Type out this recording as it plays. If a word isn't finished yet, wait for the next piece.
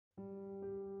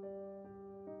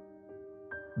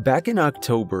Back in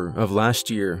October of last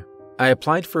year, I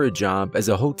applied for a job as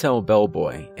a hotel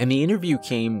bellboy, and the interview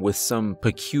came with some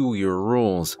peculiar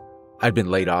rules. I'd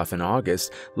been laid off in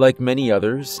August, like many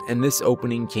others, and this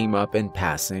opening came up in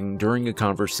passing during a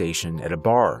conversation at a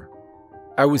bar.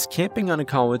 I was camping on a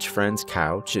college friend's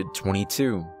couch at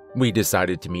 22. We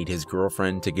decided to meet his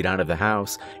girlfriend to get out of the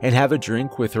house and have a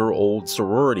drink with her old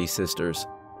sorority sisters.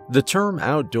 The term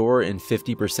outdoor in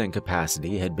 50%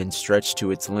 capacity had been stretched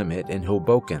to its limit in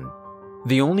Hoboken.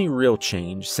 The only real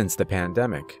change since the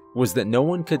pandemic was that no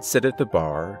one could sit at the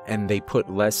bar and they put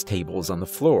less tables on the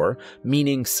floor,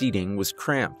 meaning seating was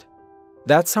cramped.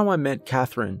 That's how I met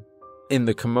Catherine. In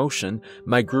the commotion,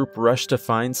 my group rushed to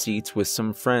find seats with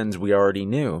some friends we already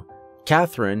knew.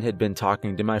 Catherine had been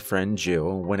talking to my friend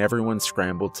Jill when everyone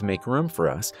scrambled to make room for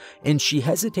us, and she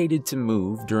hesitated to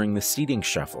move during the seating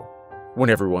shuffle. When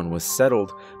everyone was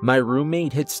settled, my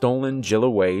roommate had stolen Jill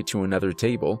away to another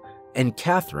table, and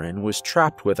Catherine was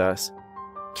trapped with us.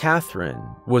 Catherine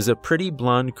was a pretty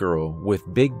blonde girl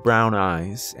with big brown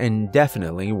eyes and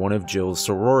definitely one of Jill's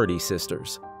sorority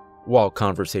sisters. While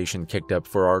conversation kicked up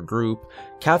for our group,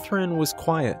 Catherine was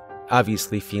quiet,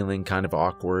 obviously feeling kind of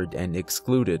awkward and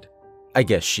excluded. I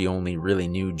guess she only really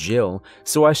knew Jill,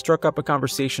 so I struck up a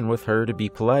conversation with her to be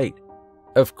polite.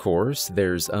 Of course,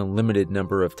 there's a limited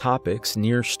number of topics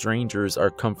near strangers are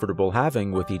comfortable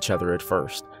having with each other at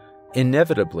first.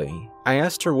 Inevitably, I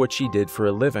asked her what she did for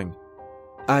a living.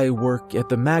 "I work at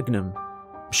the Magnum,"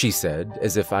 she said,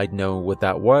 as if I'd know what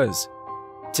that was.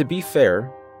 To be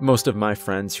fair, most of my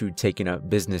friends who'd taken up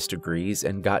business degrees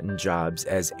and gotten jobs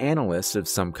as analysts of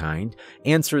some kind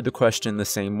answered the question the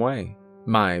same way.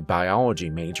 My biology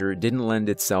major didn't lend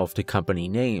itself to company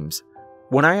names.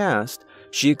 When I asked,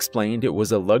 she explained it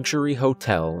was a luxury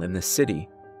hotel in the city.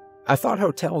 "I thought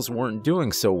hotels weren't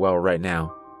doing so well right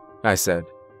now," I said.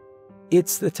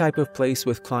 "It's the type of place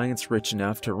with clients rich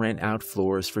enough to rent out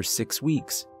floors for 6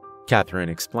 weeks," Catherine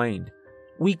explained.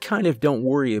 "We kind of don't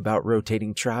worry about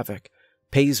rotating traffic.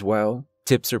 Pays well,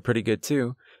 tips are pretty good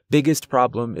too. Biggest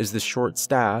problem is the short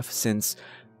staff since,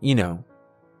 you know."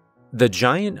 The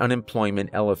giant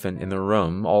unemployment elephant in the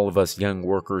room all of us young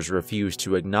workers refused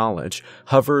to acknowledge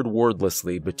hovered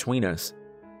wordlessly between us.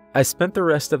 I spent the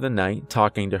rest of the night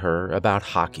talking to her about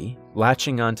hockey,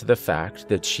 latching onto the fact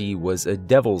that she was a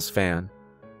Devils fan.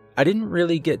 I didn't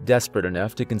really get desperate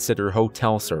enough to consider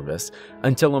hotel service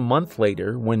until a month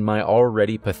later when my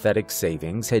already pathetic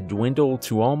savings had dwindled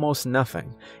to almost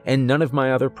nothing and none of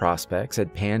my other prospects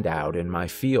had panned out in my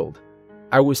field.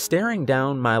 I was staring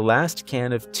down my last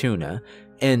can of tuna,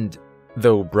 and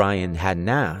though Brian hadn't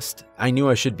asked, I knew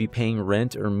I should be paying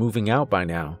rent or moving out by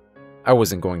now. I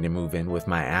wasn't going to move in with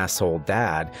my asshole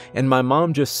dad, and my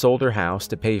mom just sold her house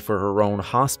to pay for her own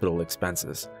hospital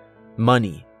expenses.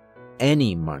 Money,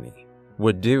 any money,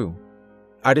 would do.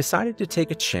 I decided to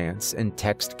take a chance and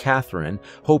text Catherine,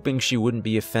 hoping she wouldn't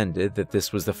be offended that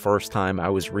this was the first time I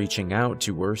was reaching out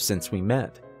to her since we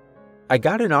met. I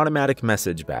got an automatic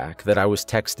message back that I was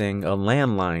texting a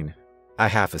landline. I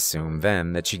half assumed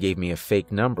then that she gave me a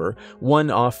fake number,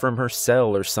 one off from her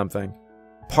cell or something.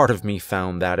 Part of me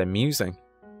found that amusing.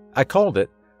 I called it,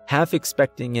 half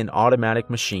expecting an automatic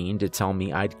machine to tell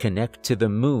me I'd connect to the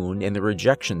moon in the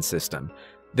rejection system.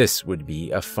 This would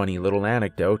be a funny little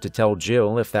anecdote to tell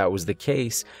Jill if that was the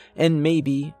case, and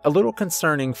maybe a little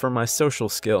concerning for my social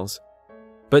skills.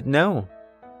 But no.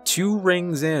 2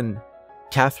 rings in,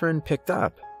 Catherine picked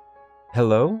up.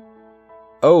 "Hello?"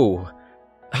 "Oh,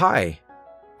 hi,"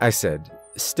 I said,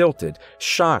 stilted,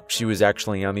 shocked she was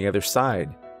actually on the other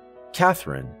side.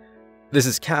 "Catherine. This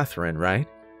is Catherine, right?"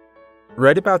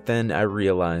 Right about then, I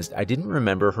realized I didn't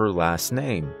remember her last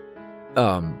name.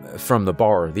 From the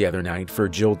bar the other night for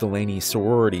Jill Delaney's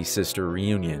sorority sister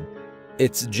reunion.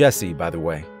 It's Jessie, by the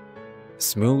way.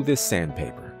 Smooth as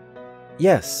sandpaper.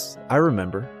 "Yes, I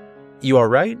remember. You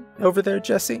alright over there,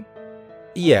 Jessie?"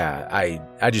 "Yeah,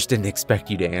 I just didn't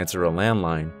expect you to answer a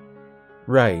landline."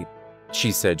 "Right,"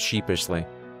 she said sheepishly.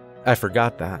 "I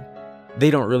forgot that.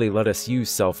 They don't really let us use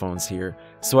cell phones here,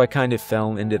 so I kind of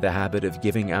fell into the habit of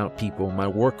giving out people my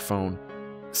work phone.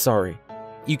 Sorry.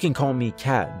 You can call me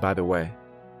Kat, by the way."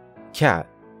 "Kat.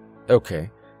 Okay.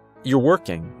 You're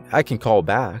working. I can call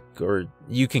back, or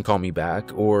you can call me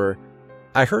back, or..."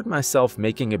 I heard myself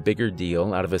making a bigger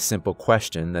deal out of a simple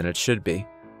question than it should be.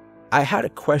 "I had a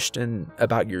question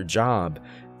about your job,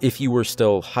 if you were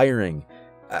still hiring.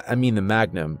 I mean the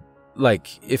Magnum,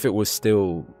 like if it was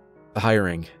still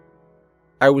hiring."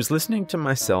 I was listening to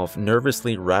myself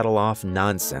nervously rattle off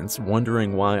nonsense,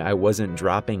 wondering why I wasn't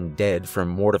dropping dead from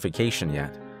mortification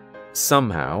yet.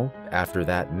 Somehow, after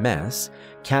that mess,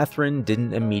 Catherine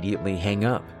didn't immediately hang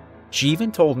up. She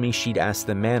even told me she'd ask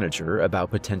the manager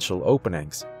about potential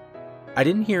openings. I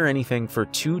didn't hear anything for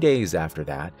 2 days after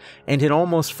that and had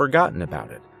almost forgotten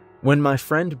about it when my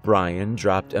friend Brian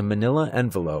dropped a manila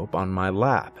envelope on my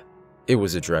lap. It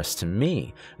was addressed to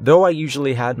me, though I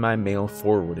usually had my mail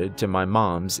forwarded to my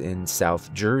mom's in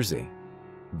South Jersey.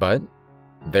 But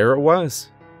there it was.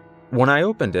 When I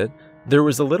opened it, there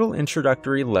was a little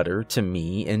introductory letter to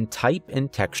me in type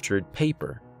and textured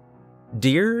paper.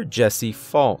 Dear Jesse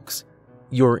Falks,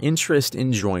 your interest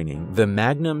in joining the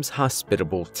Magnum's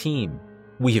hospitable team.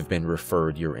 We have been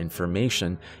referred your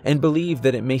information and believe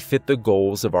that it may fit the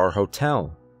goals of our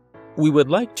hotel. We would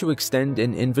like to extend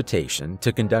an invitation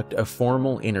to conduct a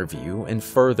formal interview and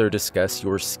further discuss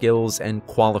your skills and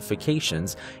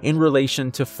qualifications in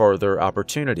relation to further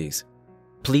opportunities.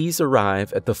 Please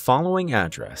arrive at the following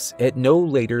address at no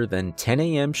later than 10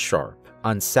 a.m. sharp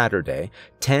on Saturday,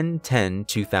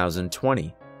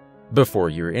 10/10/2020. Before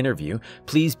your interview,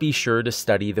 please be sure to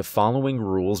study the following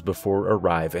rules before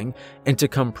arriving and to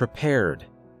come prepared.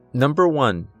 Number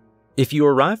 1. If you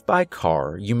arrive by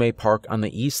car, you may park on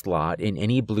the east lot in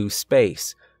any blue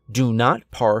space. Do not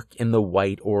park in the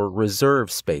white or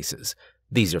reserved spaces.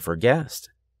 These are for guests.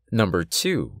 Number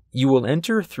 2. You will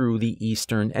enter through the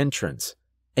eastern entrance.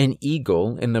 An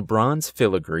eagle in the bronze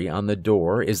filigree on the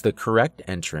door is the correct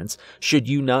entrance should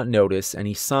you not notice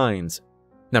any signs.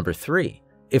 Number 3.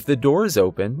 If the door is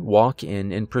open, walk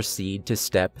in and proceed to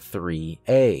step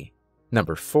 3A.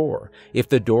 Number 4. If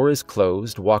the door is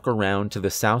closed, walk around to the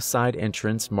south side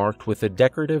entrance marked with a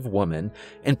decorative woman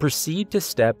and proceed to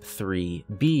step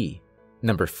 3B.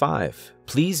 Number 5.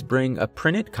 Please bring a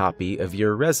printed copy of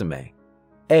your resume.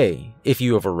 A. If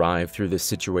you have arrived through the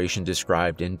situation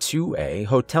described in 2A,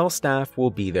 hotel staff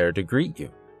will be there to greet you.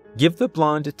 Give the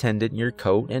blonde attendant your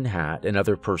coat and hat and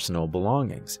other personal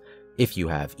belongings, if you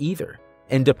have either,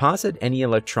 and deposit any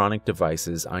electronic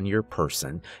devices on your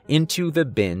person into the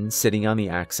bin sitting on the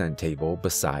accent table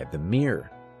beside the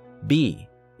mirror. B.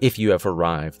 If you have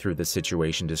arrived through the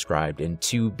situation described in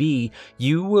 2B,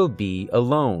 you will be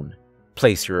alone.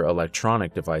 Place your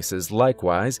electronic devices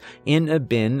likewise in a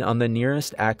bin on the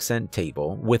nearest accent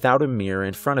table without a mirror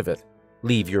in front of it.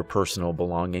 Leave your personal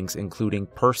belongings including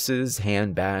purses,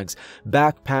 handbags,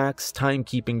 backpacks,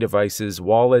 timekeeping devices,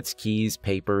 wallets, keys,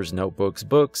 papers, notebooks,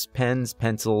 books, pens,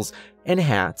 pencils, and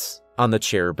hats on the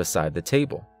chair beside the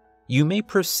table. You may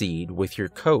proceed with your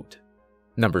coat.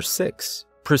 Number 6.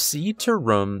 Proceed to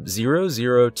room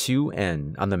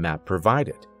 002N on the map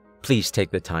provided. Please take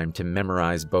the time to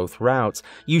memorize both routes.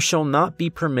 You shall not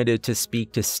be permitted to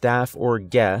speak to staff or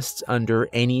guests under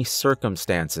any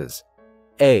circumstances.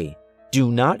 A.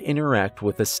 Do not interact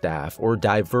with the staff or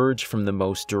diverge from the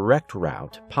most direct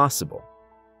route possible.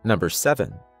 Number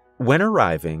 7. When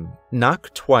arriving,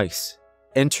 knock twice.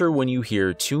 Enter when you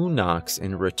hear 2 knocks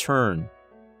in return.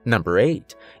 Number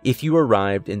 8. If you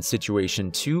arrived in situation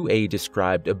 2A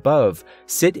described above,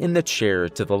 sit in the chair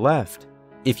to the left.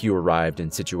 If you arrived in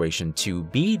situation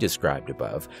 2B described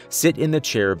above, sit in the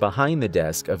chair behind the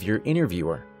desk of your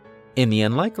interviewer. In the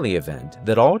unlikely event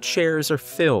that all chairs are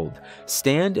filled,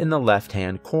 stand in the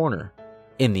left-hand corner.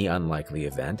 In the unlikely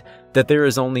event that there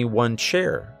is only one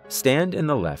chair, stand in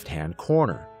the left-hand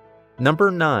corner.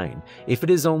 Number 9. If it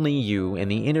is only you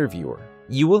and the interviewer,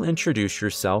 you will introduce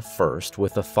yourself first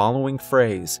with the following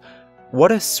phrase: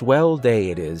 "What a swell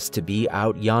day it is to be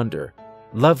out yonder.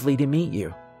 Lovely to meet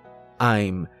you.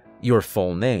 I'm," your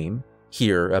full name,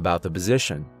 "here about the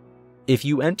position." If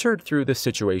you entered through the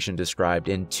situation described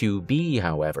in 2B,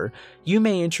 however, you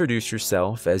may introduce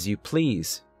yourself as you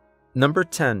please. Number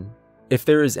 10. If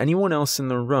there is anyone else in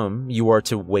the room, you are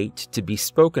to wait to be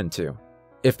spoken to.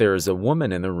 If there is a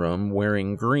woman in the room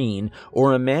wearing green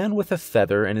or a man with a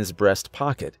feather in his breast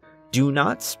pocket, do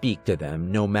not speak to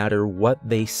them no matter what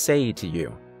they say to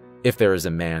you. If there is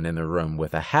a man in the room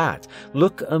with a hat,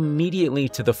 look immediately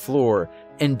to the floor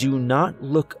and do not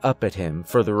look up at him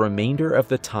for the remainder of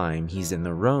the time he's in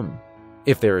the room.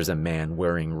 If there is a man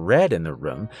wearing red in the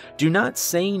room, do not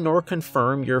say nor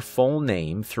confirm your full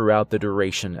name throughout the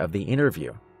duration of the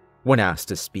interview. When asked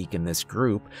to speak in this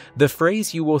group, the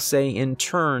phrase you will say in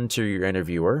turn to your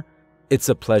interviewer: "It's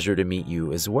a pleasure to meet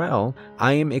you as well.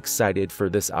 I am excited for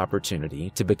this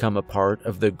opportunity to become a part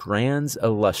of the Grand's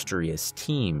illustrious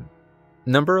team."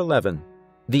 Number 11.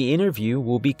 The interview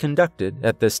will be conducted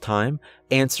at this time.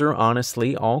 Answer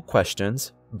honestly all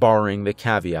questions, barring the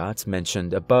caveats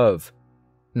mentioned above.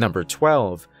 Number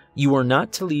 12. You are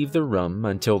not to leave the room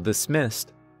until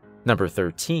dismissed. Number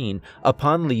 13.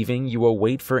 Upon leaving, you will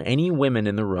wait for any women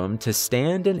in the room to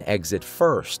stand and exit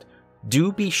first.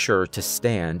 Do be sure to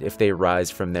stand if they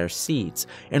rise from their seats,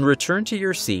 and return to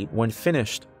your seat when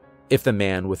finished. If the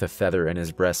man with a feather in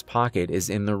his breast pocket is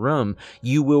in the room,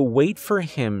 you will wait for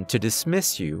him to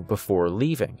dismiss you before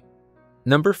leaving.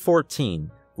 Number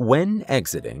 14. When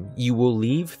exiting, you will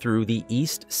leave through the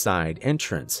east side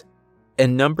entrance.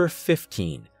 And number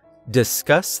 15.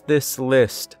 Discuss this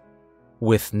list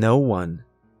with no one.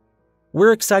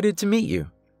 We're excited to meet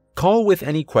you. Call with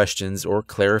any questions or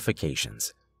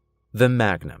clarifications. The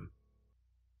Magnum.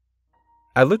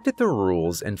 I looked at the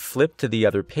rules and flipped to the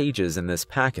other pages in this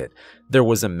packet. There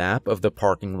was a map of the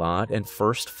parking lot and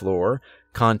first floor,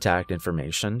 contact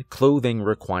information, clothing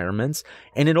requirements,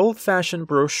 and an old-fashioned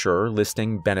brochure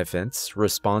listing benefits,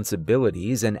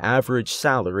 responsibilities, and average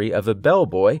salary of a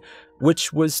bellboy,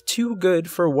 which was too good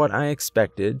for what I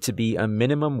expected to be a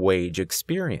minimum wage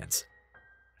experience.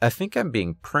 I think I'm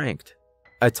being pranked,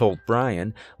 I told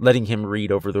Brian, letting him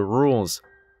read over the rules.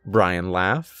 Brian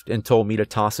laughed and told me to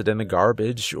toss it in the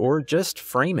garbage or just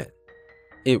frame it.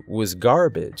 It was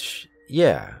garbage,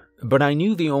 yeah, but I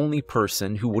knew the only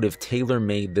person who would have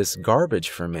tailor-made this garbage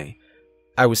for me.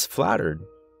 I was flattered.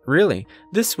 Really,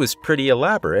 this was pretty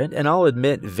elaborate and I'll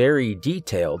admit very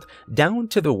detailed, down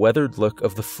to the weathered look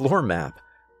of the floor map.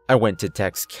 I went to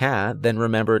text Kat, then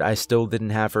remembered I still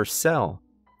didn't have her cell.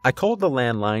 I called the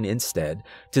landline instead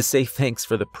to say thanks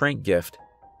for the prank gift.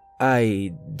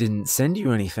 I didn't send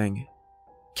you anything,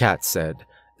 Kat said,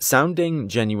 sounding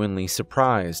genuinely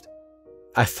surprised.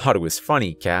 I thought it was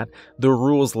funny, Kat. The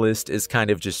rules list is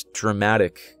kind of just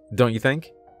dramatic, don't you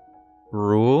think?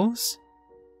 Rules?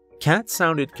 Kat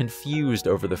sounded confused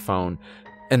over the phone,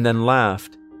 and then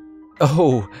laughed.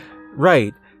 Oh,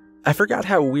 right. I forgot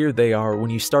how weird they are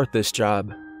when you start this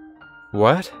job.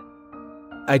 What?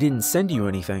 I didn't send you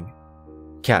anything,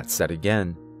 Kat said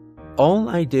again. All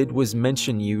I did was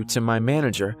mention you to my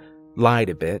manager, lied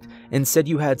a bit, and said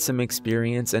you had some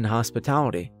experience in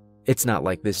hospitality. It's not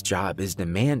like this job is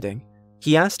demanding.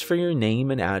 He asked for your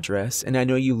name and address, and I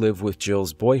know you live with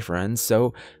Jill's boyfriend,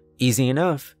 so easy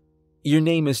enough. Your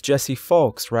name is Jesse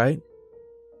Fulks, right?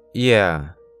 Yeah.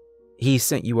 He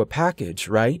sent you a package,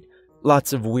 right?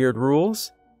 Lots of weird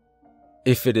rules?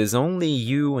 If it is only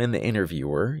you and the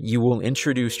interviewer, you will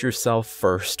introduce yourself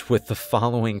first with the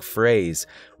following phrase,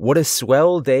 "What a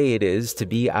swell day it is to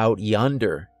be out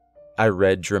yonder," I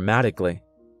read dramatically.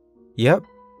 Yep,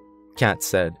 Kat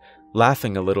said,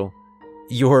 laughing a little.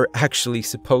 You're actually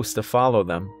supposed to follow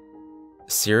them.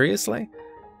 Seriously?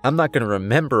 I'm not going to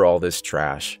remember all this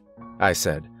trash, I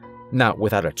said, not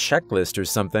without a checklist or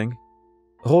something.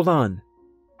 Hold on.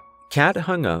 Kat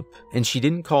hung up and she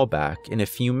didn't call back in a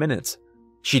few minutes.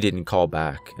 She didn't call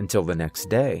back until the next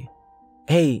day.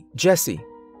 Hey, Jesse,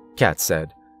 Kat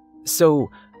said.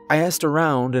 So, I asked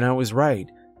around and I was right.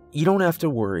 You don't have to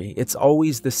worry, it's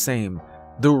always the same.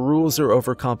 The rules are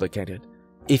overcomplicated.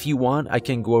 If you want, I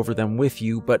can go over them with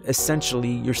you, but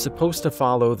essentially, you're supposed to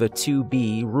follow the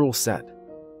 2B rule set.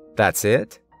 That's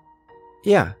it?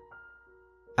 Yeah.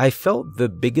 I felt the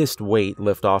biggest weight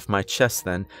lift off my chest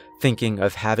then, thinking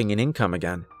of having an income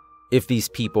again. If these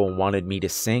people wanted me to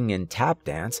sing and tap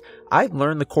dance, I'd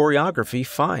learn the choreography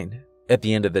fine. At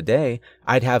the end of the day,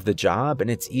 I'd have the job and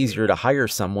it's easier to hire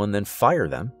someone than fire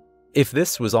them. If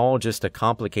this was all just a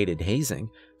complicated hazing,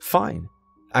 fine.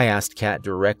 I asked Kat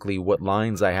directly what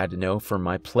lines I had to know for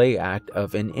my play act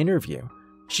of an interview.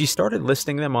 She started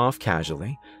listing them off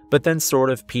casually, but then sort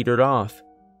of petered off.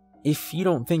 If you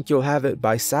don't think you'll have it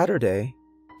by Saturday,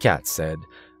 Kat said,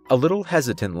 a little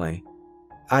hesitantly,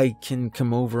 I can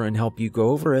come over and help you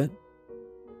go over it.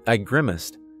 I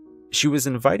grimaced. She was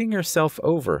inviting herself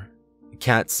over.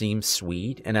 Kat seemed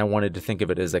sweet, and I wanted to think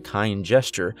of it as a kind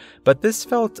gesture, but this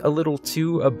felt a little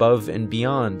too above and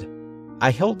beyond.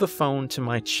 I held the phone to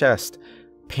my chest,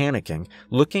 panicking,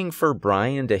 looking for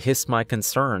Brian to hiss my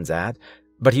concerns at,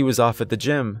 but he was off at the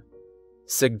gym.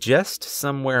 Suggest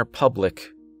somewhere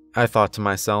public, I thought to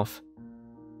myself.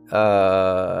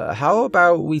 How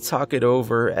about we talk it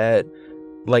over at,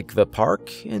 like, the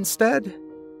park instead?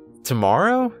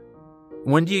 Tomorrow?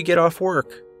 When do you get off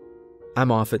work?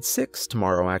 I'm off at 6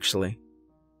 tomorrow, actually.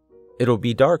 It'll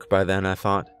be dark by then, I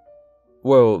thought.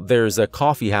 Well, there's a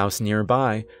coffee house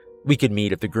nearby. We could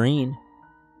meet at the Green.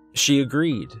 She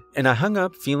agreed, and I hung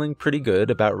up feeling pretty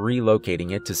good about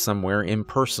relocating it to somewhere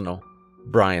impersonal.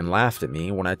 Brian laughed at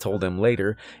me when I told him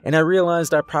later, and I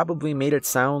realized I probably made it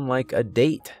sound like a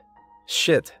date.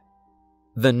 Shit.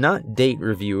 The not date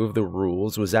review of the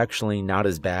rules was actually not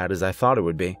as bad as I thought it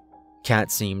would be.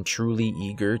 Kat seemed truly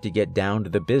eager to get down to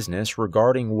the business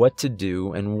regarding what to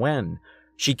do and when.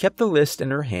 She kept the list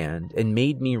in her hand and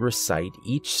made me recite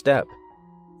each step.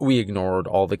 We ignored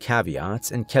all the caveats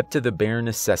and kept to the bare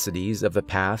necessities of the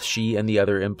path she and the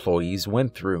other employees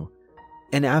went through.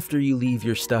 and after you leave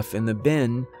your stuff in the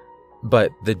bin,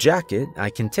 but the jacket I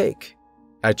can take.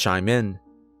 I chime in.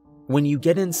 When you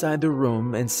get inside the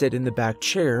room and sit in the back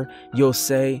chair, you'll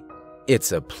say,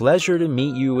 "It's a pleasure to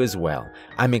meet you as well.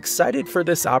 I'm excited for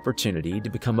this opportunity to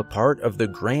become a part of the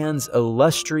Grand's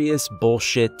illustrious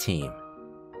bullshit team."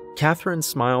 Catherine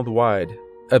smiled wide,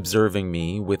 observing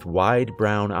me with wide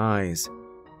brown eyes.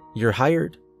 "You're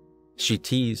hired?" she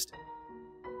teased.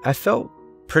 I felt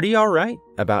pretty alright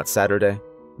about Saturday.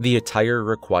 The attire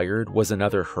required was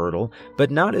another hurdle,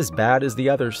 but not as bad as the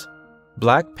others.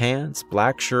 Black pants,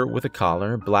 black shirt with a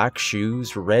collar, black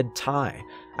shoes, red tie.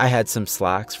 I had some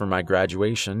slacks for my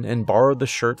graduation and borrowed the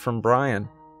shirt from Brian.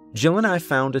 Jill and I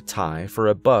found a tie for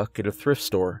 $1 at a thrift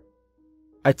store.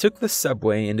 I took the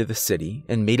subway into the city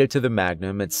and made it to the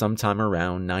Magnum at sometime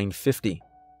around 9:50.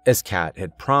 As Kat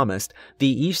had promised, the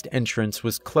east entrance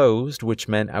was closed, which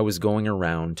meant I was going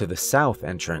around to the south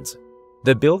entrance.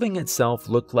 The building itself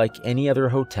looked like any other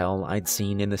hotel I'd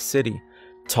seen in the city.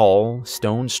 Tall,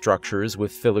 stone structures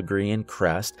with filigree and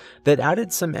crest that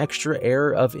added some extra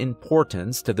air of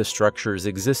importance to the structure's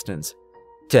existence.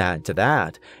 To add to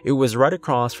that, it was right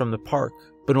across from the park,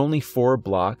 but only 4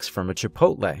 blocks from a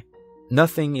Chipotle.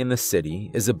 Nothing in the city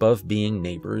is above being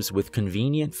neighbors with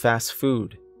convenient fast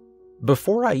food.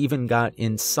 Before I even got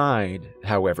inside,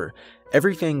 however,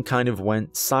 everything kind of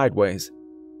went sideways.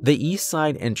 The east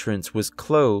side entrance was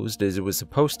closed as it was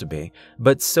supposed to be,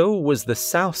 but so was the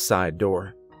south side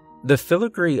door. The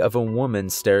filigree of a woman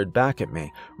stared back at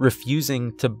me,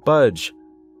 refusing to budge.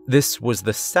 This was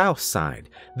the south side.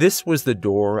 This was the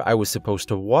door I was supposed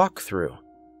to walk through.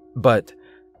 But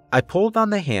I pulled on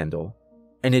the handle,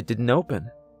 and it didn't open.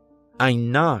 I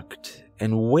knocked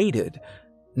and waited.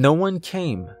 No one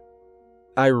came.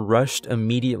 I rushed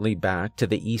immediately back to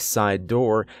the east side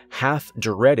door, half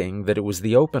dreading that it was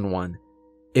the open one.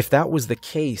 If that was the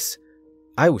case,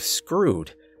 I was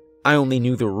screwed. I only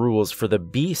knew the rules for the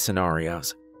B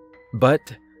scenarios.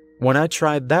 But when I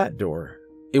tried that door,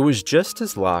 it was just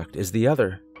as locked as the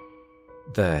other.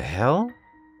 The hell?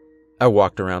 I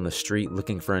walked around the street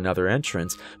looking for another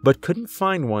entrance, but couldn't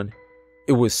find one.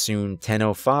 It was soon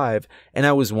 10:05, and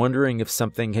I was wondering if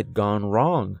something had gone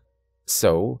wrong.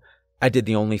 So I did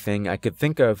the only thing I could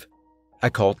think of. I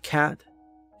called Kat.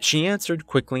 She answered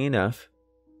quickly enough.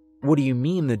 "What do you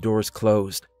mean the door's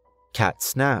closed?" Kat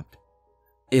snapped.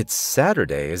 "It's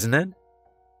Saturday, isn't it?"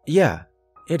 "Yeah,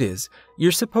 it is.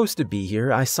 You're supposed to be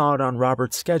here. I saw it on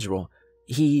Robert's schedule.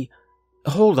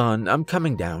 Hold on, I'm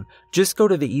coming down. Just go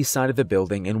to the east side of the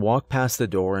building and walk past the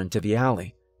door into the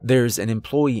alley. There's an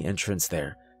employee entrance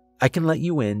there. I can let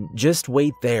you in. Just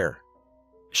wait there."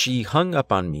 She hung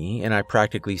up on me, and I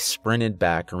practically sprinted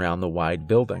back around the wide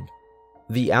building.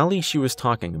 The alley she was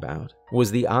talking about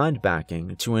was the odd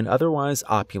backing to an otherwise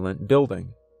opulent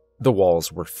building. The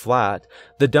walls were flat,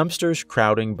 the dumpsters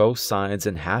crowding both sides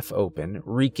and half open,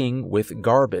 reeking with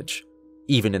garbage.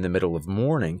 Even in the middle of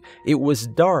morning, it was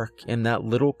dark in that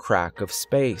little crack of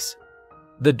space.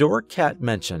 The door Kat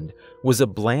mentioned was a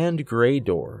bland gray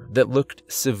door that looked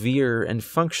severe and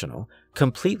functional,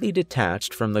 completely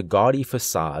detached from the gaudy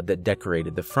facade that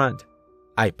decorated the front.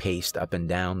 I paced up and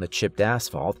down the chipped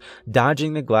asphalt,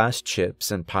 dodging the glass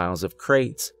chips and piles of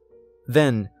crates.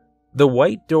 Then, the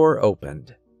white door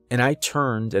opened, and I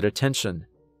turned at attention.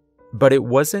 But it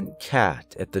wasn't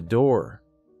Kat at the door.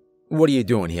 "What are you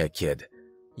doing here, kid?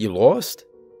 You lost?"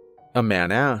 a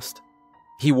man asked.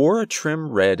 He wore a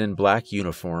trim red and black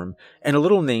uniform and a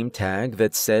little name tag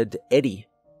that said Eddie.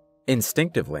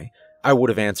 Instinctively, I would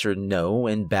have answered no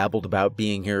and babbled about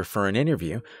being here for an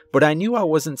interview, but I knew I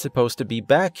wasn't supposed to be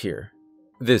back here.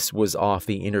 This was off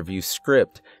the interview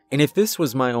script, and if this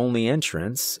was my only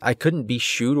entrance, I couldn't be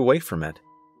shooed away from it.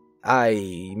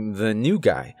 "I'm the new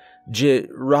guy.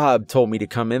 Rob told me to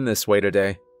come in this way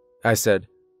today," I said,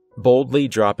 boldly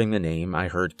dropping the name I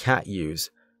heard Kat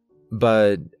use.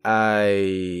 "But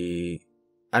I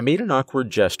made an awkward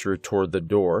gesture toward the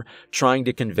door, trying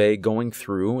to convey going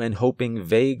through and hoping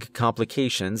vague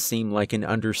complications seemed like an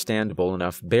understandable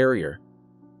enough barrier.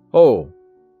 "Oh,"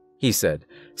 he said,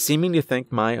 seeming to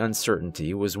think my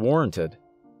uncertainty was warranted.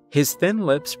 His thin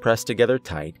lips pressed together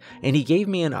tight, and he gave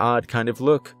me an odd kind of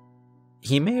look.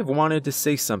 He may have wanted to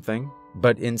say something,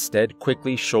 but instead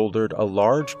quickly shouldered a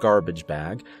large garbage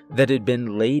bag that had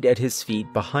been laid at his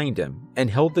feet behind him and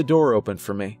held the door open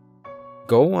for me.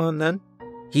 "Go on, then.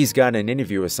 He's got an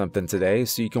interview or something today,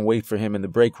 so you can wait for him in the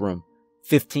break room.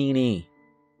 15E.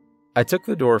 I took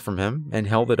the door from him and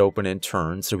held it open in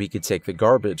turn so he could take the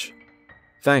garbage.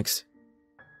 "Thanks."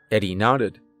 Eddie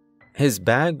nodded. His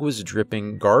bag was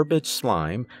dripping garbage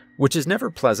slime, which is never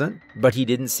pleasant, but he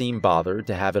didn't seem bothered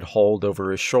to have it hauled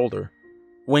over his shoulder.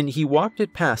 When he walked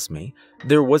it past me,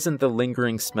 there wasn't the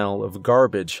lingering smell of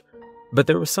garbage, but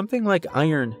there was something like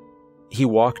iron. He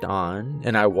walked on,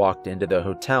 and I walked into the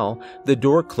hotel, the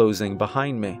door closing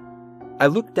behind me. I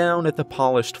looked down at the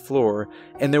polished floor,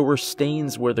 and there were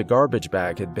stains where the garbage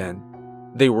bag had been.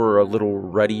 They were a little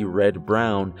ruddy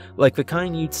red-brown, like the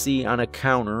kind you'd see on a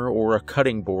counter or a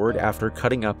cutting board after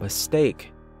cutting up a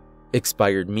steak.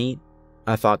 Expired meat,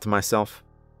 I thought to myself.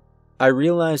 I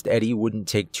realized Eddie wouldn't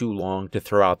take too long to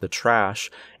throw out the trash,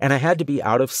 and I had to be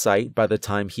out of sight by the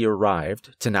time he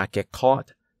arrived to not get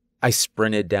caught. I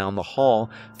sprinted down the hall,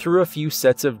 through a few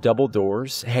sets of double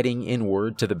doors, heading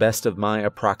inward to the best of my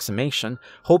approximation,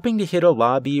 hoping to hit a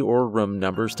lobby or room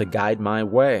numbers to guide my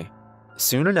way.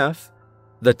 Soon enough,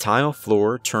 the tile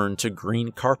floor turned to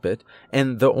green carpet,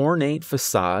 and the ornate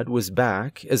facade was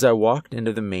back as I walked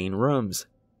into the main rooms.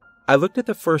 I looked at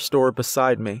the first door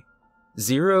beside me,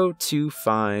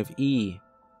 025E.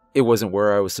 It wasn't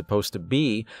where I was supposed to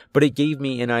be, but it gave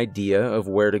me an idea of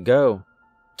where to go.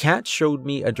 Kat showed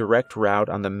me a direct route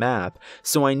on the map,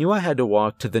 so I knew I had to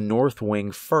walk to the north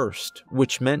wing first,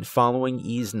 which meant following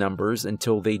E's numbers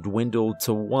until they dwindled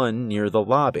to 1 near the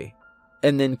lobby,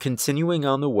 and then continuing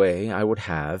on the way I would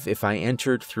have if I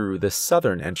entered through the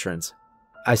southern entrance.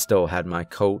 I still had my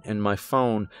coat and my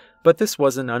phone, but this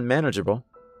wasn't unmanageable.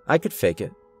 I could fake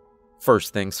it.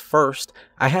 First things first,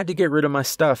 I had to get rid of my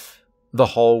stuff. The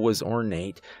hall was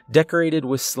ornate, decorated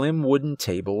with slim wooden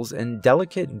tables and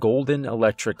delicate golden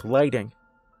electric lighting.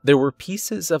 There were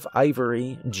pieces of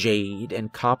ivory, jade,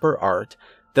 and copper art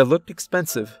that looked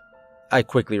expensive. I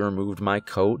quickly removed my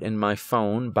coat and my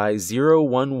phone by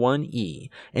 011E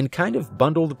and kind of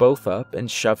bundled both up and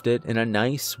shoved it in a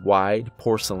nice, wide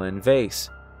porcelain vase.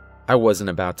 I wasn't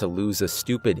about to lose a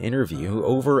stupid interview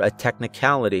over a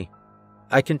technicality.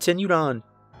 I continued on,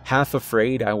 half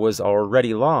afraid I was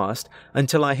already lost,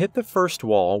 until I hit the first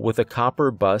wall with a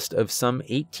copper bust of some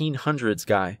 1800s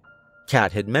guy.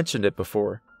 Kat had mentioned it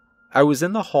before. I was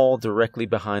in the hall directly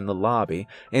behind the lobby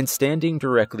and standing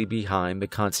directly behind the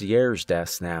concierge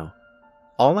desk now.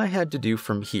 All I had to do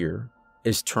from here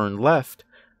is turn left,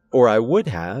 or I would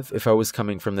have if I was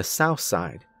coming from the south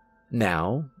side.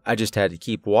 Now, I just had to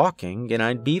keep walking and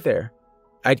I'd be there.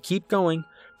 I'd keep going,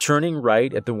 turning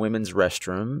right at the women's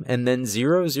restroom, and then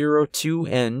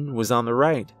 002N was on the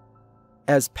right.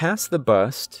 As past the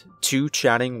bust, 2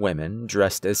 chatting women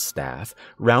dressed as staff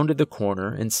rounded the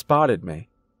corner and spotted me.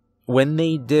 When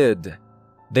they did,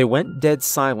 they went dead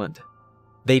silent.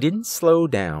 They didn't slow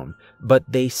down,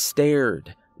 but they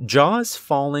stared, jaws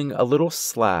falling a little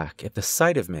slack at the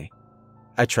sight of me.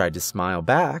 I tried to smile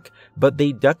back, but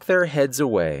they ducked their heads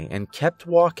away and kept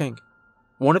walking.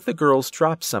 One of the girls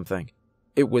dropped something.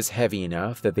 It was heavy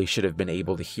enough that they should have been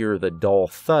able to hear the dull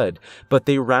thud, but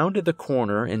they rounded the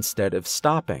corner instead of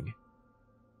stopping.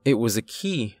 It was a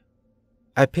key.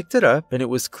 I picked it up, and it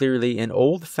was clearly an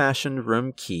old-fashioned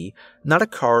room key, not a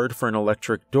card for an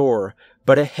electric door,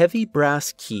 but a heavy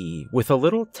brass key with a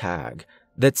little tag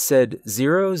that said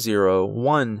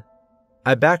 001.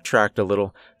 I backtracked a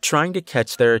little, trying to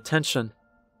catch their attention.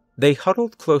 They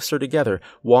huddled closer together,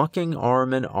 walking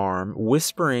arm in arm,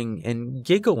 whispering and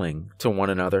giggling to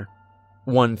one another.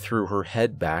 One threw her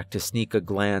head back to sneak a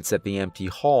glance at the empty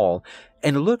hall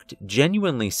and looked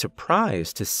genuinely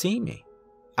surprised to see me.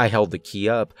 I held the key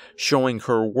up, showing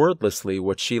her wordlessly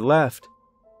what she left.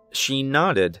 She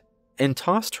nodded and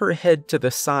tossed her head to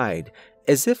the side,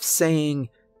 as if saying,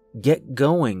 "Get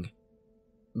going."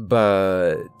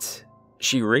 But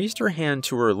she raised her hand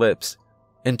to her lips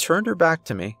and turned her back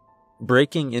to me,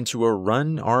 breaking into a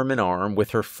run arm in arm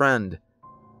with her friend.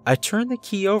 I turned the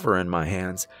key over in my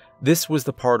hands. This was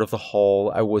the part of the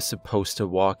hall I was supposed to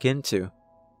walk into.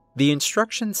 The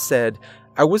instructions said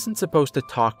I wasn't supposed to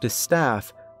talk to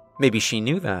staff. Maybe she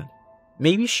knew that.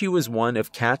 Maybe she was one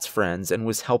of Kat's friends and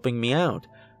was helping me out.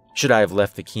 Should I have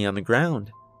left the key on the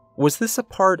ground? Was this a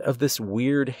part of this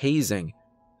weird hazing?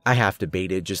 I half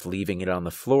debated just leaving it on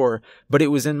the floor, but it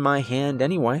was in my hand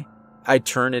anyway. I'd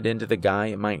turn it into the guy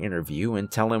at my interview and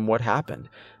tell him what happened.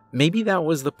 Maybe that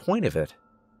was the point of it.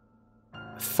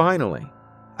 Finally,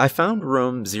 I found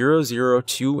room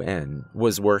 002N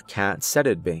was where Kat said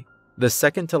it'd be, the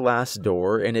second to last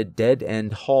door in a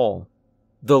dead-end hall.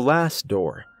 The last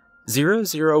door,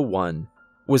 001,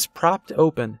 was propped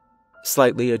open,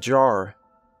 slightly ajar.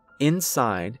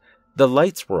 Inside, the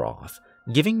lights were off,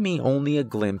 giving me only a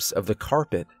glimpse of the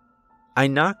carpet. I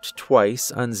knocked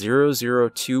twice on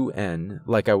 002N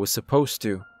like I was supposed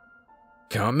to.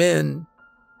 "Come in,"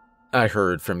 I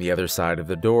heard from the other side of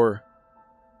the door.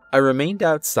 I remained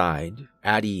outside,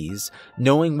 at ease,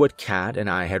 knowing what Kat and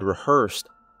I had rehearsed.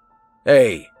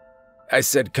 "Hey, I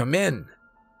said come in,"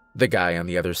 the guy on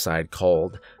the other side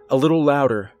called, a little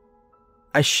louder.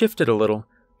 I shifted a little,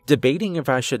 debating if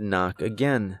I should knock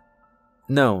again.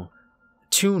 No,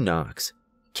 2 knocks.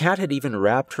 Kat had even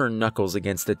rapped her knuckles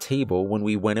against the table when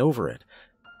we went over it.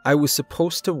 I was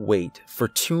supposed to wait for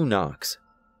 2 knocks.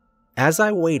 As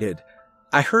I waited,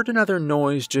 I heard another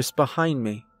noise just behind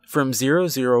me, from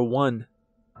 001.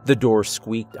 The door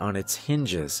squeaked on its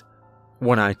hinges.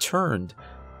 When I turned,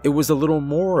 it was a little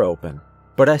more open,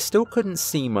 but I still couldn't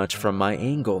see much from my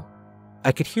angle.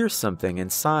 I could hear something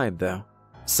inside, though.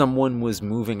 Someone was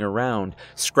moving around,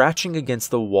 scratching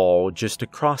against the wall just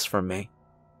across from me.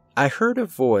 I heard a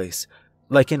voice,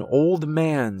 like an old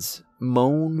man's,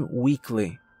 moan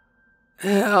weakly.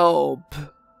 "Help,"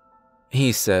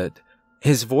 he said,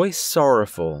 his voice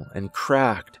sorrowful and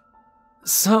cracked.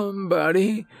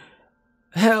 "Somebody,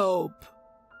 help."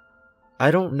 I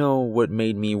don't know what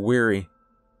made me weary.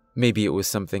 Maybe it was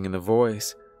something in the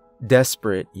voice.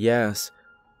 Desperate, yes,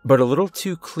 but a little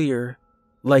too clear,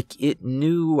 like it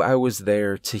knew I was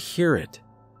there to hear it.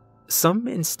 Some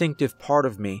instinctive part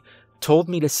of me told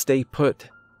me to stay put.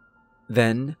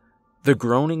 Then, the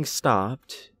groaning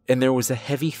stopped, and there was a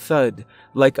heavy thud,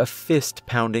 like a fist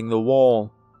pounding the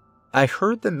wall. I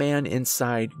heard the man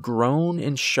inside groan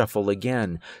and shuffle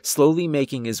again, slowly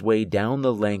making his way down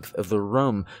the length of the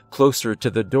room, closer to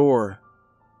the door.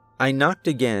 I knocked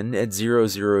again at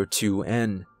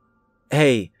 002N.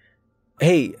 Hey,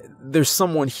 there's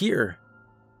someone here,"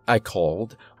 I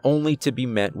called, only to be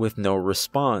met with no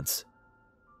response.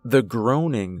 The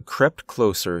groaning crept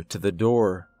closer to the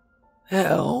door.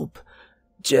 "Help,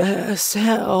 Jess,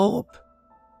 help."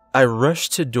 I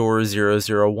rushed to door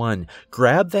 001,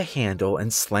 grabbed the handle,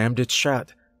 and slammed it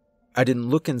shut. I didn't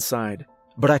look inside,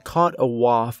 but I caught a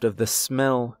waft of the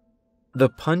smell. The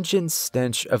pungent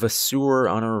stench of a sewer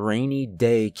on a rainy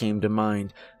day came to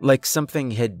mind, like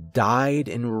something had died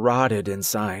and rotted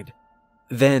inside.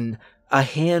 Then a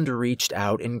hand reached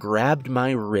out and grabbed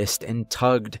my wrist and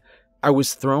tugged. I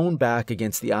was thrown back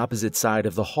against the opposite side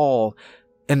of the hall,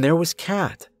 and there was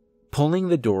Kat, pulling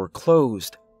the door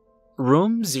closed.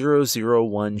 Room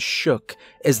 001 shook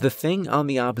as the thing on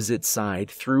the opposite side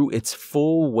threw its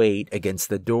full weight against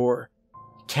the door.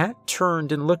 Kat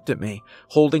turned and looked at me,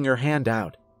 holding her hand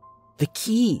out. "The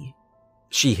key,"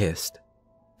 she hissed.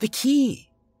 "The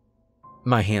key."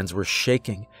 My hands were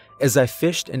shaking as I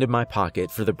fished into my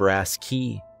pocket for the brass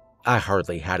key. I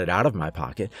hardly had it out of my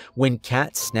pocket when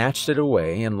Kat snatched it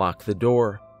away and locked the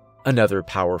door. Another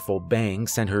powerful bang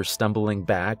sent her stumbling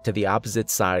back to the opposite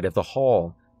side of the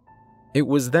hall. It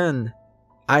was then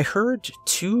I heard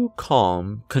 2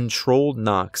 calm, controlled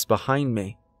knocks behind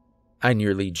me. I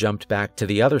nearly jumped back to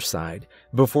the other side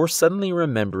before suddenly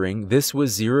remembering this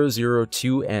was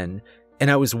 002N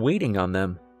and I was waiting on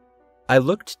them. I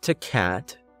looked to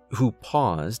Kat, who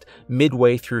paused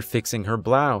midway through fixing her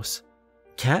blouse.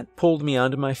 Kat pulled me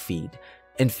onto my feet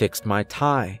and fixed my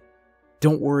tie.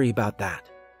 "Don't worry about that,"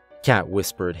 Kat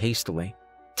whispered hastily.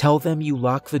 "Tell them you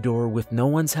locked the door with no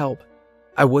one's help.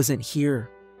 I wasn't here.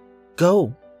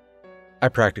 Go." I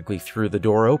practically threw the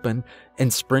door open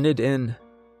and sprinted in.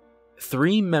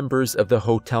 3 members of the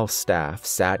hotel staff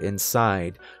sat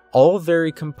inside, all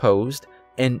very composed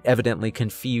and evidently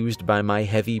confused by my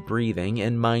heavy breathing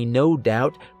and my no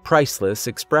doubt priceless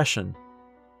expression.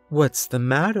 "What's the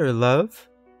matter, love?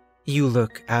 You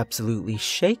look absolutely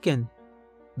shaken,"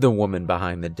 the woman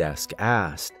behind the desk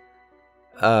asked.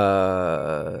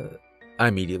 I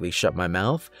immediately shut my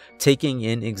mouth, taking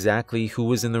in exactly who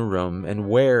was in the room and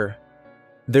where.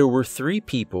 There were 3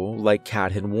 people, like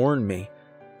Kat had warned me,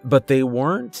 but they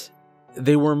weren't.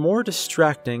 They were more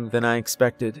distracting than I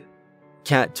expected.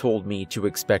 Kat told me to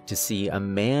expect to see a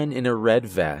man in a red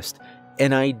vest,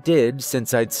 and I did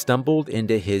since I'd stumbled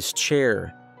into his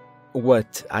chair.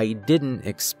 What I didn't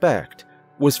expect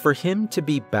was for him to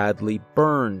be badly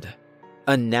burned.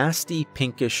 A nasty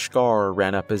pinkish scar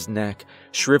ran up his neck,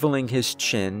 shriveling his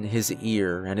chin, his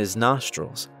ear, and his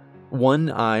nostrils.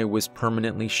 One eye was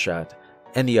permanently shut,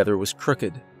 and the other was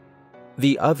crooked.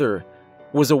 The other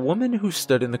was a woman who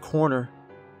stood in the corner.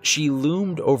 She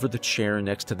loomed over the chair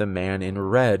next to the man in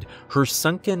red, her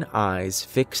sunken eyes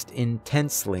fixed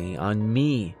intensely on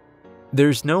me.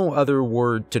 There's no other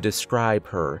word to describe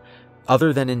her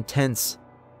other than intense.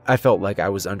 I felt like I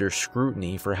was under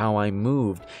scrutiny for how I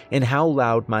moved and how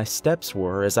loud my steps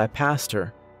were as I passed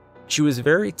her. She was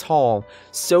very tall,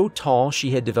 so tall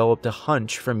she had developed a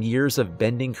hunch from years of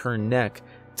bending her neck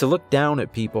to look down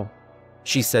at people.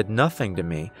 She said nothing to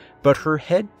me, but her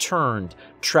head turned,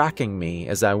 tracking me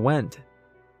as I went.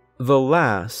 The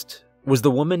last was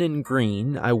the woman in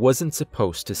green I wasn't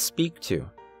supposed to speak to.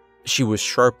 She was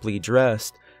sharply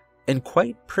dressed, and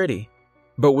quite pretty,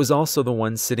 but was also the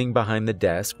one sitting behind the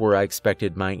desk where I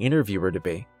expected my interviewer to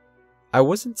be. I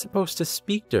wasn't supposed to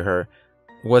speak to her,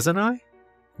 wasn't I?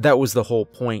 That was the whole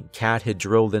point Kat had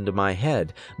drilled into my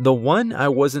head. The one I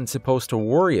wasn't supposed to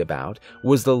worry about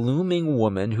was the looming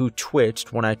woman who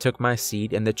twitched when I took my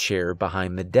seat in the chair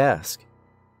behind the desk.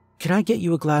 "Can I get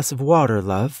you a glass of water,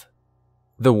 love?"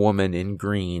 the woman in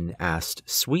green asked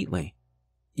sweetly.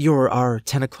 "You're our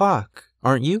 10 o'clock,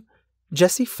 aren't you?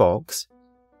 Jesse Fawkes?"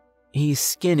 "He's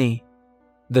skinny,"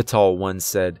 the tall one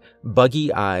said,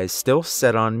 buggy eyes still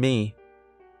set on me.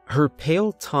 Her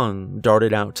pale tongue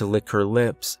darted out to lick her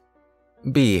lips.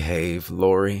 "Behave,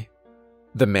 Lori,"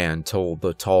 the man told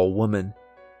the tall woman.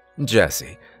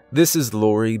 "Jesse, this is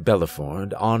Lori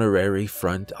Belaford, honorary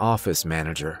front office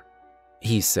manager,"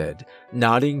 he said,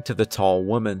 nodding to the tall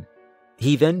woman.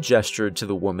 He then gestured to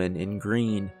the woman in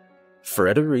green.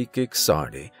 "Frederica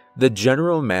Xardi, the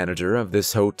general manager of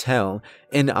this hotel,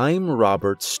 and I'm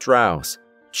Robert Strauss,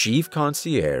 chief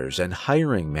concierge and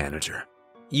hiring manager.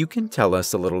 You can tell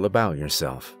us a little about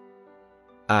yourself."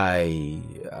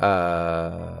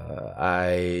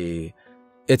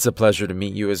 It's a pleasure to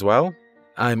meet you as well.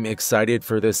 I'm excited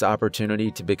for this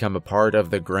opportunity to become a part of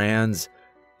the Grands.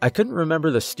 I couldn't remember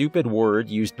the stupid word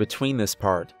used between this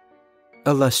part.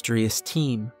 "Illustrious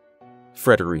team,"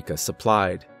 Frederica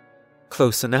supplied.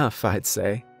 Close enough, I'd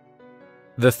say.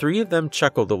 The three of them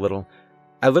chuckled a little.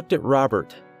 I looked at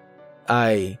Robert.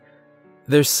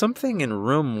 There's something in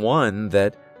room 1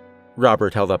 that...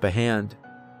 Robert held up a hand.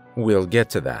 "We'll get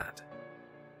to that."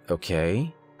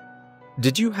 "Okay."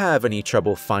 "Did you have any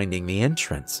trouble finding the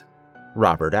entrance?"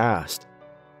 Robert asked.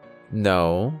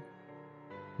 No.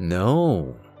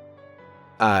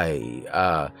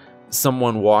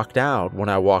 Someone walked out when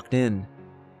I walked in."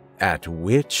 "At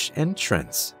which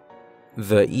entrance?"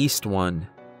 "The east one."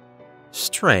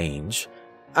 "Strange.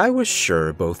 I was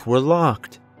sure both were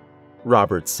locked,"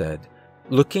 Robert said,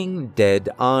 looking dead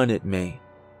on at me.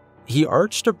 He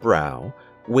arched a brow,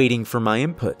 waiting for my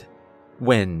input.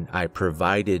 When I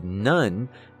provided none,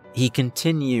 he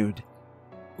continued,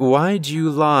 "Why'd you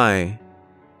lie?"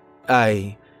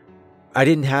 I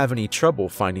didn't have any trouble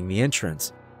finding the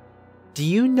entrance." "Do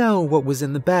you know what was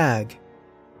in the bag?"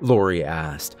 Lori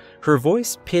asked, her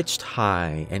voice pitched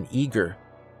high and eager.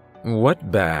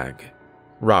 "What bag?"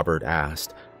 Robert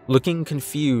asked, looking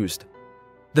confused.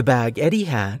 "The bag Eddie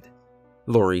had,"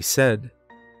 Lori said.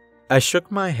 I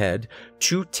shook my head,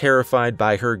 too terrified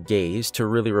by her gaze to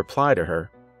really reply to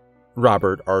her.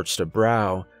 Robert arched a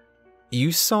brow.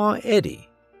 "You saw Eddie,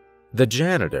 the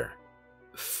janitor?"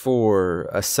 "For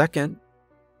a second,"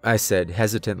 I said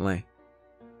hesitantly.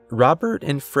 Robert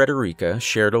and Frederica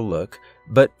shared a look,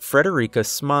 but Frederica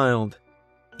smiled.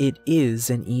 "It is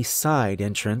an east side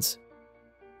entrance."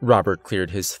 Robert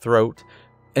cleared his throat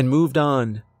and moved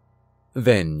on.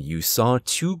 "Then you saw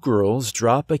 2 girls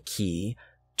drop a key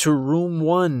to room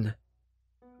 1.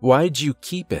 Why'd you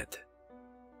keep it?"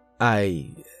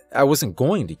 I wasn't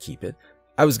going to keep it.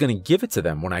 I was going to give it to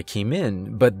them when I came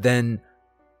in, but then...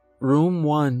 "Room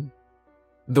 1,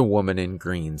 the woman in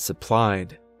green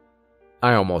supplied.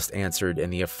 I almost answered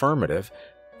in the affirmative,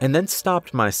 and then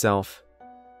stopped myself.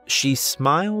 She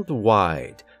smiled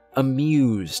wide,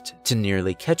 amused to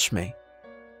nearly catch me.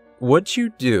 "What'd you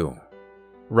do?"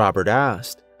 Robert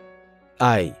asked.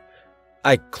 I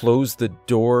closed the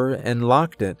door and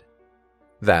locked it."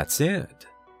 "That's it?"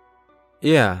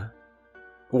 "Yeah."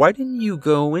 "Why didn't you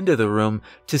go into the room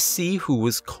to see who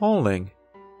was calling?"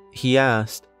 he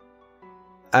asked.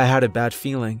 "I had a bad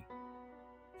feeling."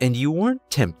 "And you weren't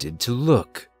tempted to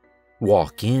look,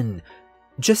 walk in,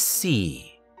 just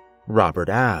see?" Robert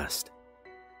asked.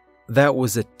 "That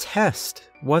was a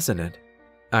test, wasn't it?"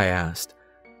 I asked.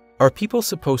 "Are people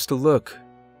supposed to look?"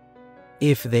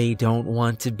 "If they don't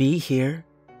want to be here,"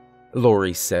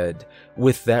 Lori said,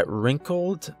 with that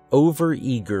wrinkled,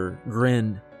 overeager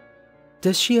grin.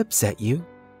 "Does she upset you?"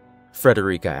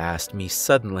 Frederica asked me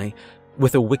suddenly,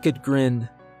 with a wicked grin.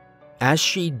 As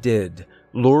she did,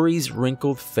 Lori's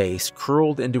wrinkled face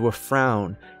curled into a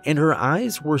frown, and her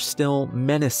eyes were still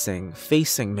menacing,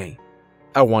 facing me.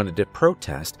 I wanted to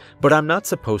protest, but I'm not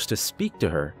supposed to speak to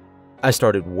her. I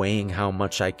started weighing how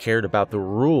much I cared about the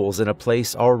rules in a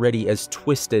place already as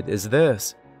twisted as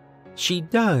this. "She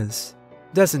does,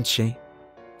 doesn't she?"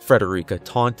 Frederica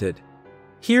taunted.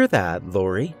 "Hear that,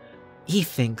 Lori? He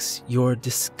thinks you're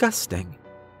disgusting."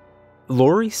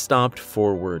 Lori stopped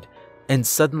forward and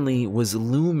suddenly was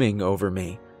looming over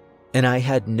me, and I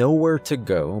had nowhere to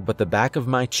go but the back of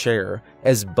my chair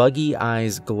as buggy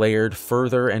eyes glared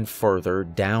further and further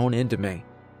down into me.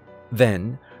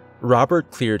 Then Robert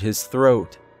cleared his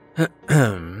throat.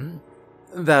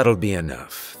 That'll be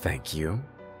enough, thank you.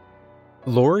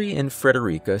 Lori and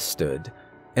Frederica stood,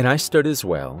 and I stood as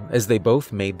well as they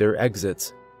both made their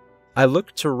exits. I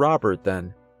looked to Robert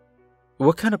then.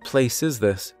 What kind of place is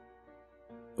this?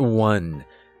 One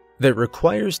that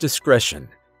requires discretion,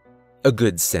 a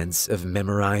good sense of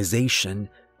memorization,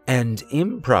 and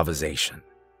improvisation.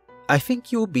 I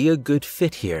think you'll be a good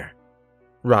fit here,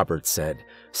 Robert said,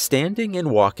 standing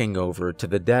and walking over to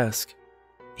the desk.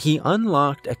 He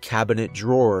unlocked a cabinet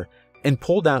drawer and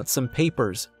pulled out some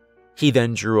papers. He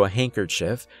then drew a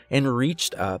handkerchief and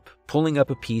reached up, pulling up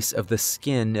a piece of the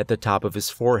skin at the top of his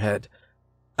forehead.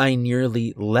 I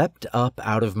nearly leapt up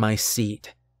out of my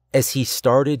seat as he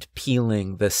started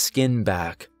peeling the skin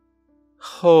back.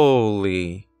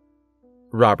 Holy!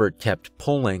 Robert kept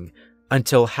pulling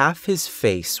until half his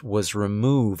face was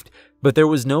removed, but there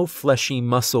was no fleshy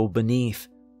muscle beneath,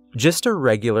 just a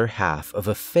regular half of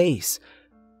a face.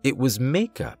 It was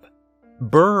makeup.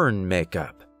 Burn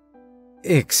makeup.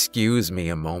 Excuse me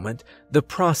a moment, the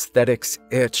prosthetics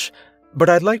itch, but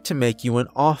I'd like to make you an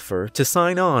offer to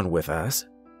sign on with us.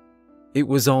 It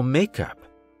was all makeup,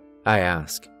 I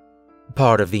asked.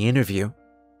 Part of the interview.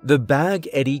 The bag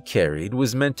Eddie carried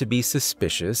was meant to be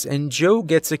suspicious, and Joe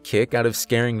gets a kick out of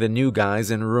scaring the new guys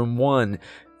in room 1.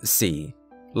 See,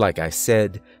 like I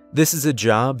said, this is a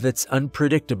job that's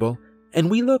unpredictable, and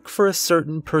we look for a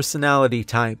certain personality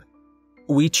type.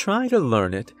 We try to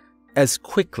learn it as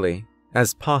quickly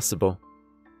as possible.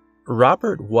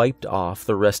 Robert wiped off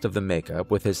the rest of the makeup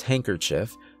with his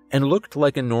handkerchief and looked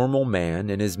like a normal man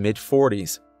in his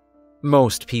mid-40s.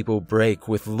 Most people break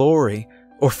with Lori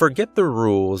or forget the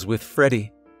rules with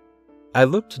Freddie. I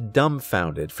looked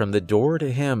dumbfounded from the door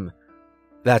to him.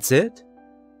 That's it?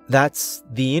 That's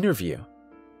the interview?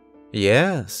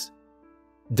 Yes.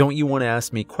 Don't you want to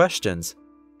ask me questions?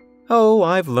 Oh,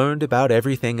 I've learned about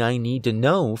everything I need to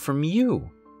know from you.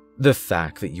 The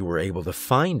fact that you were able to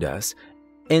find us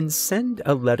and send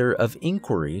a letter of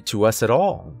inquiry to us at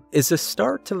all is a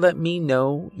start to let me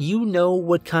know you know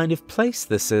what kind of place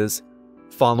this is.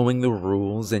 Following the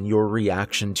rules and your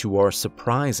reaction to our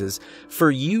surprises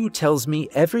for you tells me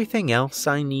everything else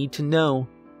I need to know.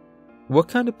 What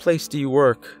kind of place do you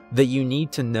work that you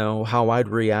need to know how I'd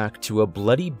react to a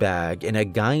bloody bag and a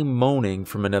guy moaning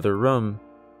from another room?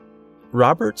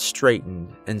 Robert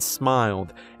straightened and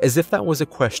smiled as if that was a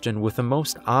question with the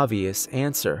most obvious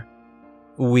answer.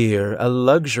 We're a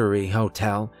luxury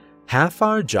hotel. Half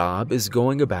our job is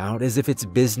going about as if it's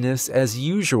business as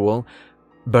usual,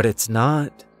 but it's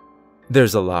not.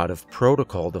 There's a lot of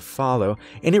protocol to follow,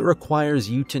 and it requires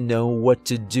you to know what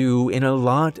to do in a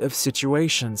lot of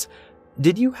situations.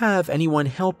 Did you have anyone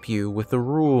help you with the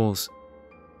rules?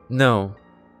 No,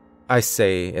 I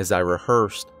say as I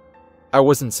rehearsed. I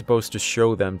wasn't supposed to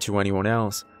show them to anyone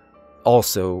else.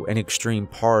 Also, an extreme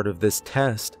part of this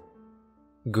test.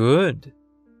 Good,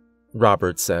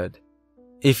 Robert said.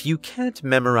 If you can't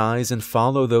memorize and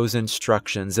follow those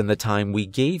instructions in the time we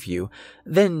gave you,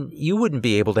 then you wouldn't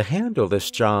be able to handle this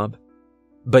job.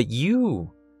 But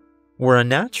you were a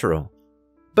natural.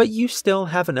 But you still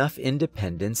have enough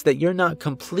independence that you're not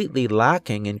completely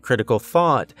lacking in critical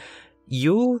thought.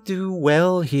 You'll do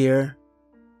well here.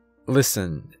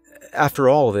 Listen, after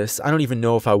all this, I don't even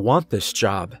know if I want this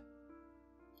job.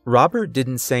 Robert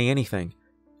didn't say anything,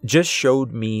 just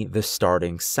showed me the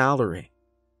starting salary.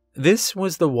 This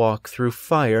was the walk through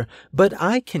fire, but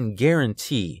I can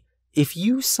guarantee if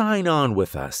you sign on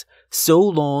with us, so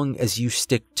long as you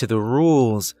stick to the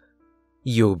rules,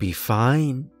 you'll be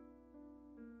fine.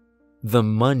 The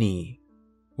money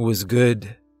was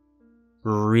good.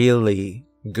 Really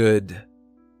good.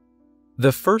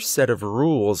 The first set of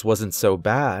rules wasn't so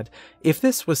bad. If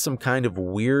this was some kind of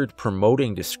weird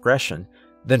promoting discretion,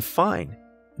 then fine.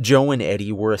 Joe and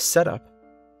Eddie were a setup.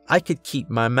 I could keep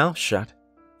my mouth shut.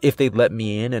 If they'd let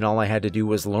me in and all I had to do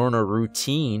was learn a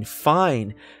routine,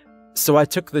 fine. So I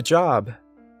took the job.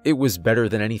 It was better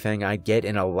than anything I'd get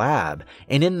in a lab,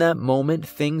 and in that moment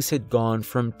things had gone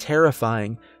from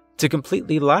terrifying to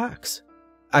completely lax.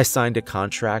 I signed a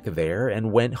contract there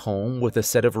and went home with a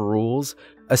set of rules,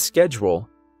 a schedule,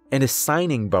 and a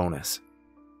signing bonus.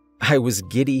 I was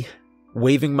giddy,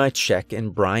 waving my check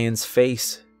in Brian's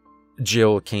face.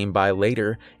 Jill came by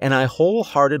later, and I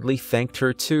wholeheartedly thanked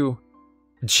her too.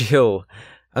 Jill,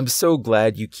 I'm so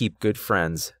glad you keep good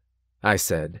friends, I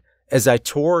said, as I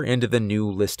tore into the new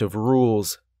list of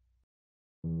rules.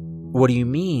 What do you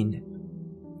mean?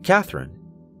 Catherine.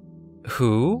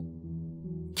 Who?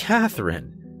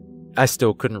 Catherine. I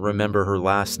still couldn't remember her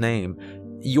last name.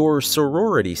 Your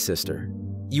sorority sister.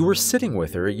 You were sitting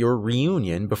with her at your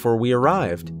reunion before we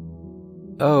arrived.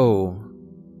 Oh.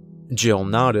 Jill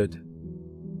nodded.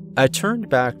 I turned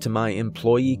back to my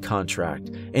employee contract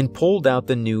and pulled out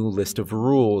the new list of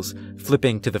rules,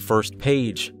 flipping to the first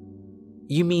page.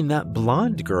 "You mean that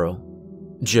blonde girl?"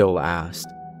 Jill asked.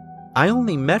 "I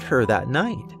only met her that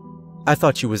night. I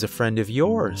thought she was a friend of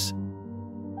yours."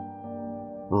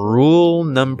 Rule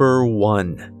number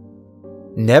 1.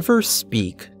 Never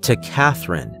speak to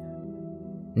Catherine.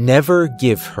 Never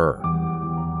give her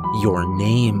your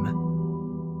name.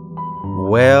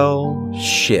 Well,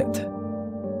 shit.